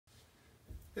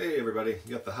Hey everybody,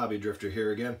 you got the Hobby Drifter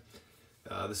here again.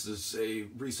 This is a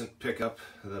recent pickup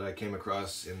that I came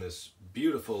across in this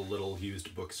beautiful little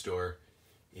used bookstore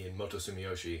in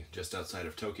Motosumiyoshi, just outside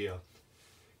of Tokyo.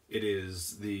 It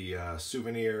is the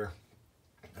souvenir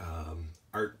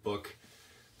art book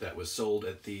that was sold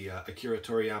at the Akira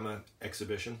Toriyama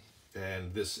Exhibition,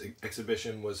 and this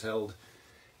exhibition was held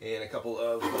in a couple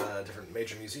of different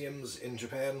major museums in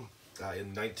Japan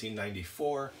in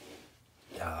 1994.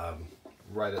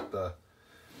 Right at the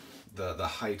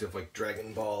height of like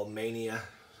Dragonball mania.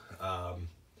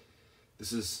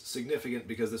 This is significant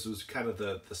because this was kind of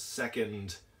the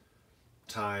second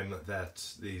time that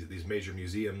these major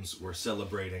museums were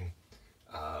celebrating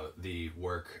the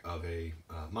work of a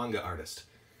manga artist.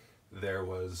 There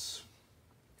was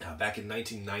back in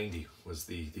 1990 was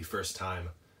the first time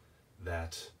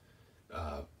that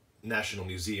national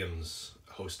museums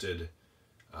hosted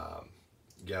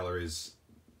galleries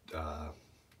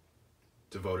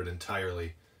devoted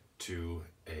entirely to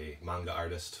a manga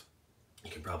artist.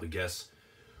 You can probably guess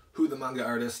who the manga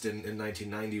artist in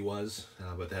 1990 was,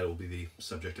 but that will be the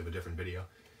subject of a different video.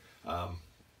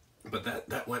 But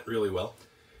that went really well.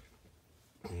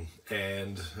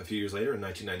 And a few years later, in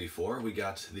 1994, we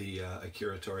got the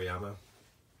Akira Toriyama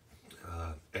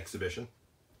exhibition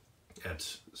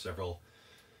at several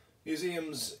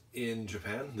museums in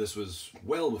Japan. This was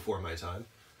well before my time.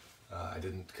 I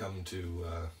didn't come to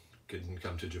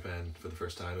Japan for the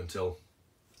first time until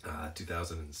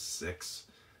 2006,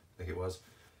 I think it was.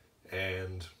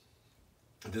 And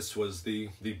this was the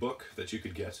book that you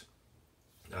could get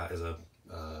as a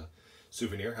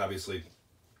souvenir. Obviously,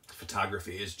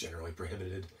 photography is generally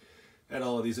prohibited at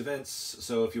all of these events,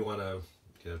 so if you want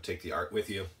to take the art with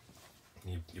you,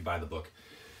 you buy the book.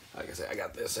 Like I say, I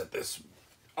got this at this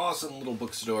awesome little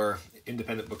bookstore,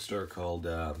 independent bookstore called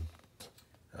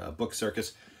Book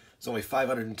Circus. It's only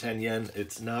 510 yen.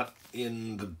 It's not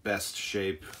in the best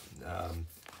shape. I'm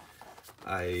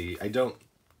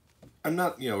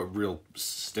not, a real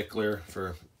stickler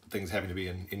for things having to be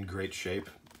in great shape,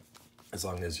 as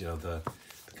long as, the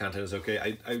content is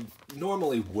okay. I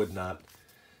normally would not,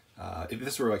 if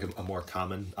this were like a more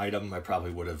common item, I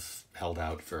probably would have held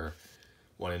out for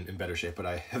one in better shape, but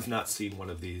I have not seen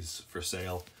one of these for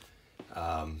sale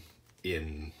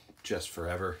in just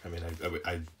forever. I mean,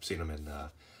 I've seen them in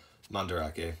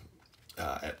Mandarake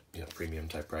at premium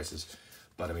type prices,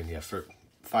 but I mean, yeah, for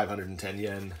 510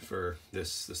 yen for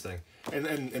this thing,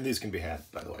 and these can be had,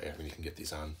 by the way. I mean, you can get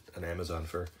these on Amazon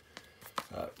for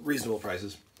reasonable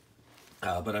prices.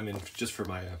 But I mean, just for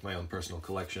my own personal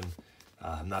collection,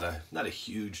 I'm not a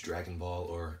huge Dragon Ball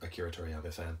or Akira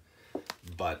Toriyama fan,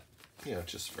 but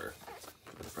just for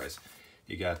the price,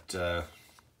 you got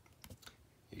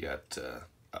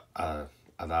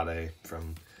Adare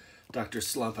from Dr.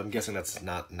 Slump. I'm guessing that's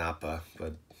not Nappa,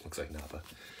 but looks like Nappa.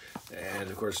 And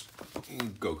of course,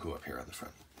 Goku up here on the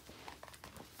front.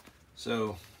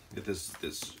 So get this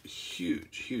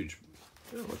huge.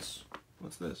 Oh,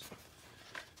 what's this?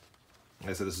 Like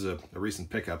I said, this is a recent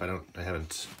pickup. I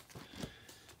haven't.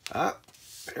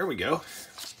 There we go.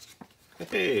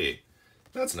 Hey,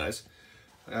 that's nice.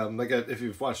 If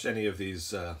you've watched any of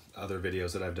these other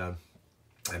videos that I've done,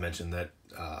 I mentioned that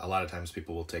a lot of times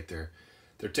people will take their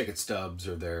ticket stubs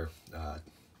or their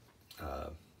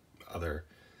other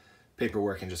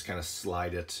paperwork and just kind of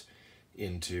slide it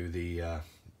into the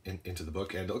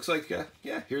book. And it looks like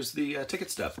yeah, here's the ticket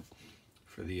stub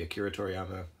for the Akira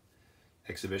Toriyama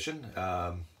exhibition.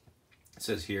 It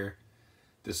says here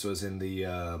this was in the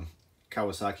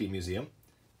Kawasaki Museum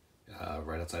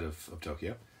right outside of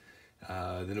Tokyo.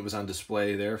 Then it was on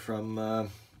display there from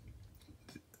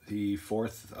the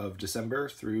 4th of December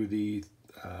through the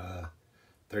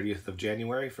 30th of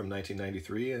January from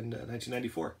 1993 and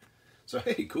 1994. So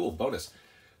hey, cool, bonus.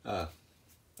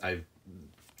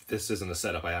 This isn't a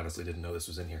setup. I honestly didn't know this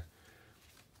was in here.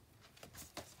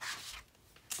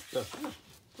 So,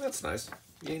 that's nice.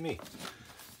 Yay me.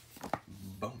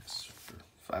 Bonus for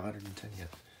 510 yen.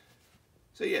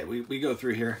 So yeah, we go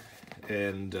through here,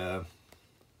 and yeah,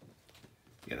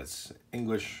 it's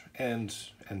English and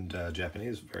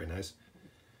Japanese. Very nice.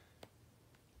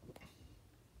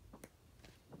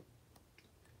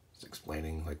 It's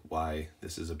explaining like why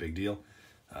this is a big deal.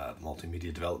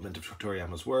 Multimedia development of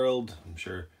Toriyama's world. I'm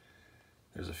sure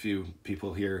there's a few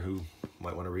people here who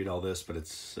might want to read all this, but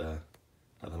it's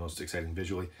not the most exciting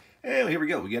visually. And here we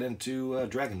go. We get into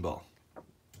Dragon Ball.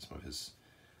 Some of his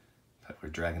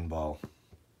popular Dragon Ball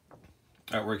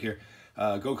artwork here.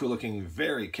 Goku looking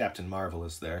very Captain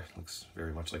Marvelous there. Looks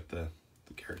very much like the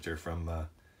character from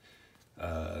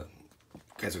Kaizoku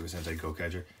Sentai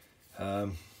Gokaiger.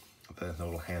 The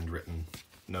little handwritten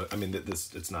no, I mean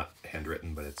it's not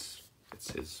handwritten, but it's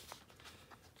his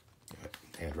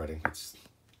handwriting. It's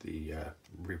the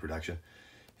reproduction.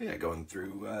 Yeah, going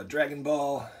through Dragon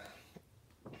Ball,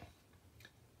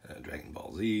 Dragon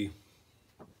Ball Z,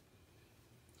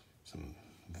 some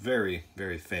very,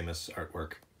 very famous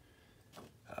artwork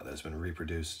that has been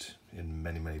reproduced in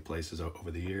many, many places over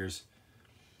the years,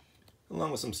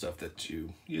 along with some stuff that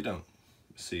you don't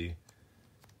see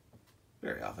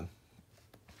very often.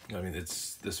 I mean,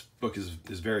 this book is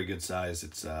very good size.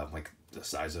 It's like the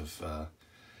size of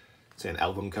say an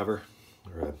album cover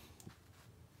or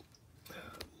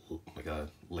like a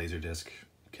Laserdisc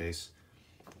case.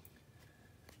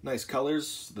 Nice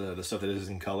colors. The stuff that is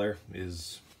in color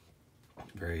is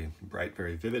very bright,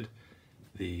 very vivid.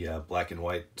 The black and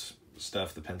white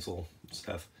stuff, the pencil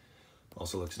stuff,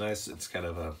 also looks nice. It's kind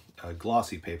of a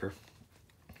glossy paper,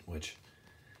 which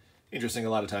interesting. A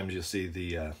lot of times you'll see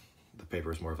the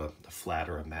paper is more of a flat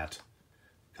or a matte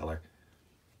color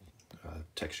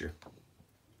texture.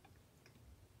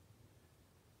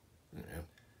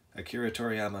 Akira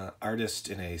Toriyama, artist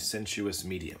in a sensuous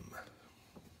medium.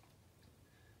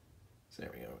 So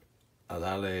there we go.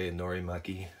 Alale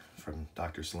Norimaki from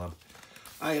Dr. Slump.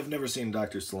 I have never seen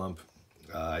Dr. Slump.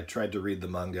 I tried to read the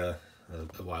manga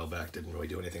a while back, didn't really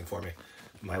do anything for me.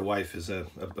 My wife is a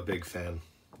big fan.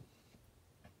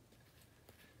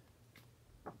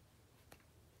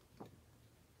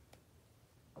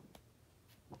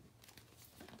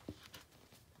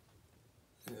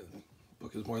 The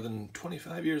book is more than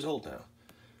 25 years old now.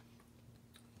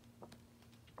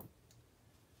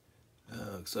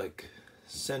 Looks like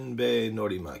Senbei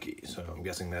Norimaki, so I'm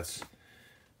guessing that's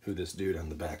who this dude on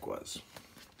the back was.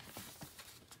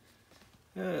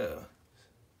 Oh.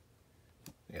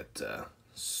 We got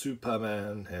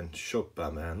Superman and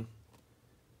Chopperman,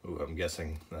 who I'm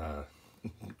guessing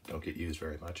don't get used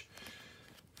very much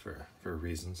for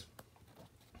reasons.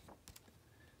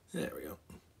 There we go.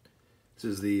 This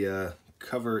is the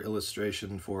cover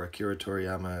illustration for Akira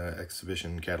Toriyama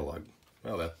Exhibition catalog.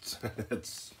 Well,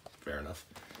 that's fair enough.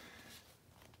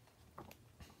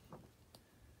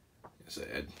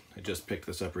 I just picked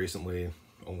this up recently,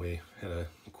 only had a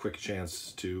quick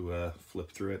chance to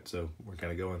flip through it, so we're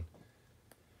kind of going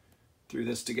through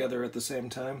this together at the same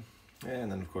time.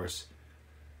 And then, of course,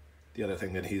 the other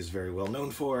thing that he's very well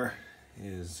known for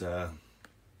is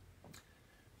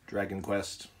Dragon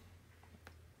Quest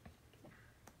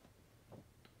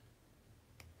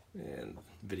and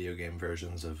video game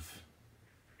versions of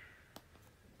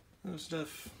those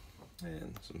stuff,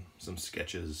 and some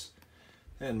sketches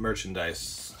and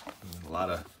merchandise. A lot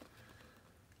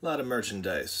of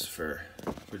merchandise for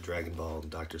Dragon Ball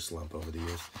and Dr. Slump over the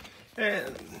years.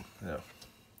 And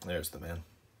there's the man.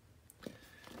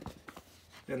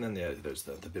 And then there's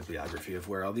the bibliography of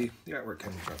where all the artwork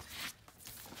comes from.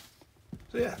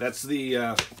 So yeah, that's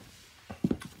the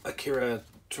Akira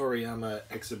Toriyama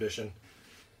Exhibition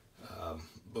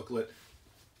booklet.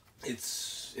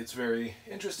 It's very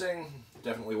interesting,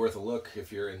 definitely worth a look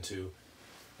if you're into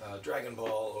Dragon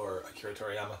Ball or Akira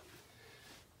Toriyama.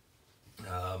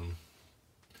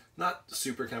 Not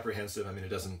super comprehensive. I mean, it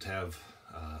doesn't have,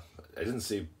 I didn't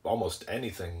see almost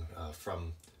anything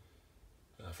from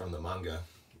the manga.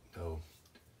 No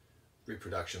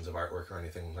reproductions of artwork or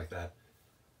anything like that.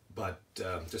 But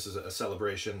just as a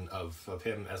celebration of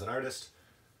him as an artist.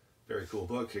 Very cool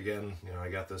book. Again, I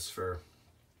got this for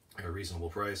a reasonable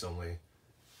price, only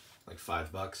like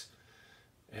 $5.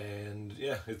 And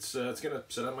yeah, it's gonna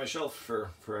sit on my shelf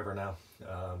for forever now.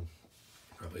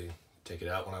 Probably take it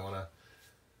out when I want to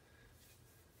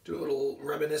do a little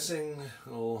reminiscing, a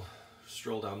little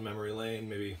stroll down memory lane,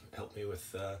 maybe help me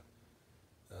with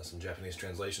some Japanese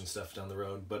translation stuff down the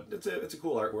road. But it's a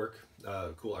cool artwork,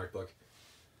 cool art book.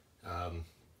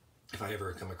 If I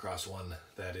ever come across one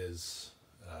that is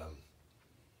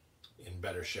in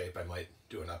better shape, I might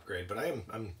do an upgrade. But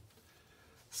I'm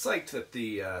psyched that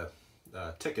the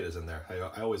ticket is in there.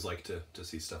 I always like to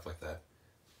see stuff like that.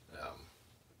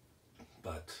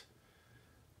 But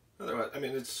otherwise, I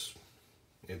mean, it's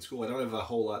cool. I don't have a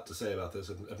whole lot to say about this.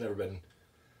 I've never been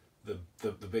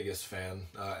the biggest fan.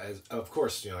 As of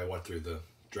course, I went through the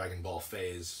Dragon Ball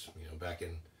phase, back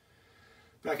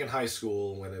in high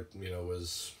school when it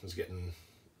was getting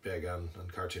big on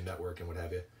Cartoon Network and what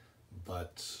have you.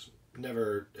 But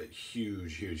never a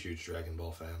huge Dragon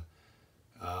Ball fan.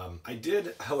 I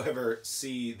did, however,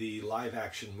 see the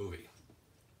live-action movie.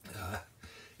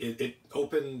 It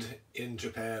opened in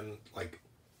Japan, like,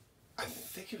 I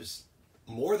think it was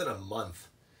more than a month.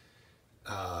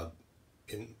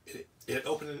 It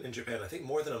opened in Japan, I think,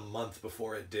 more than a month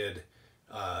before it did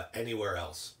anywhere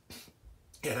else.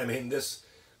 And I mean, this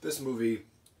This movie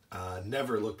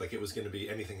never looked like it was going to be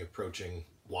anything approaching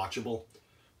watchable,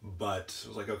 but I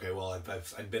was like, okay, well,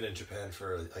 I'd been in Japan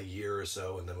for a year or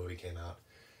so when the movie came out,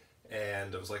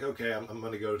 and I was like, okay, I'm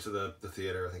going to go to the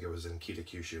theater. I think it was in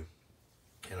Kitakyushu,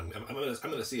 and I'm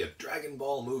gonna see a Dragon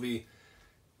Ball movie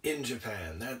in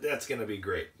Japan. That's gonna be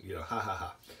great, you know, ha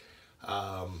ha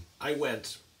ha. I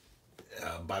went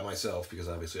by myself because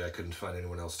obviously I couldn't find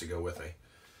anyone else to go with me,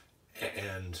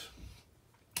 and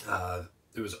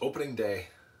it was opening day.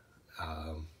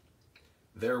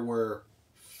 There were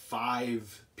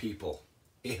 5 people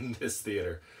in this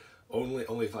theater,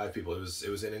 only 5 people. It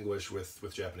was in English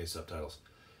with Japanese subtitles.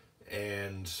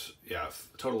 And yeah,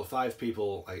 a total of 5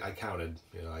 people. I counted.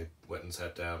 You know, I went and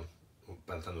sat down.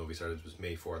 By the time the movie started, it was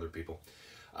me, 4 other people.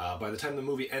 By the time the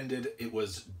movie ended, it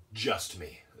was just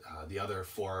me. The other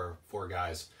four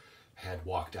guys had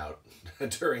walked out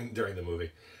during the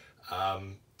movie.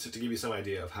 To give you some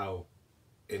idea of how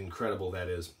incredible that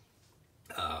is,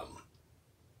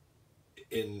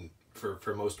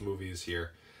 for most movies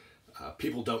here,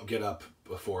 people don't get up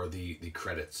before the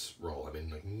credits roll. I mean,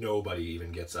 like, nobody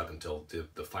even gets up until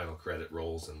the final credit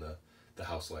rolls and the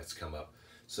house lights come up.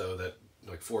 So that,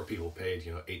 like, 4 people paid,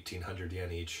 you know, 1,800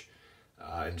 yen each,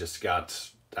 and just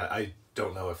got, I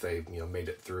don't know if they, you know, made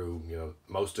it through, you know,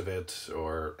 most of it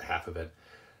or half of it.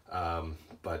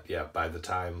 But yeah, by the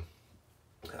time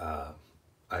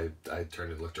I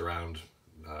turned and looked around,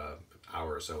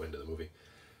 hour or so into the movie,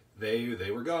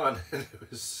 they were gone.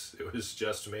 It was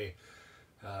just me.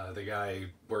 The guy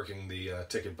working the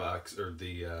ticket box, or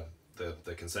the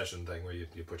concession thing where you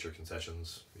put your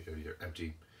concessions, you know, your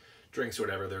empty drinks or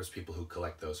whatever. There's people who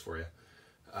collect those for you.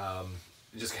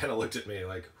 Just kind of looked at me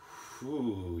like,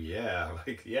 "Ooh, yeah,"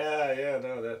 like, yeah,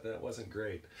 no, that wasn't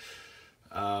great.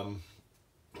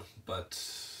 But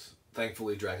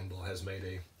thankfully, Dragon Ball has made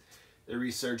a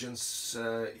resurgence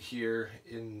here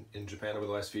in Japan over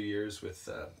the last few years with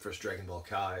first Dragon Ball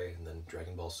Kai and then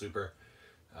Dragon Ball Super.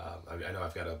 I know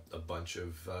I've got a bunch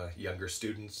of younger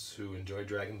students who enjoy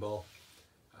Dragon Ball.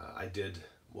 I did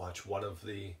watch one of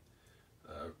the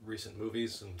recent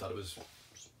movies and thought it was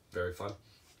very fun.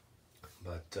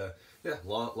 But yeah,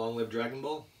 long live Dragon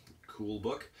Ball. Cool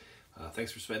book.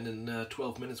 Thanks for spending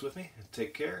 12 minutes with me.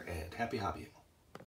 Take care and happy hobbying.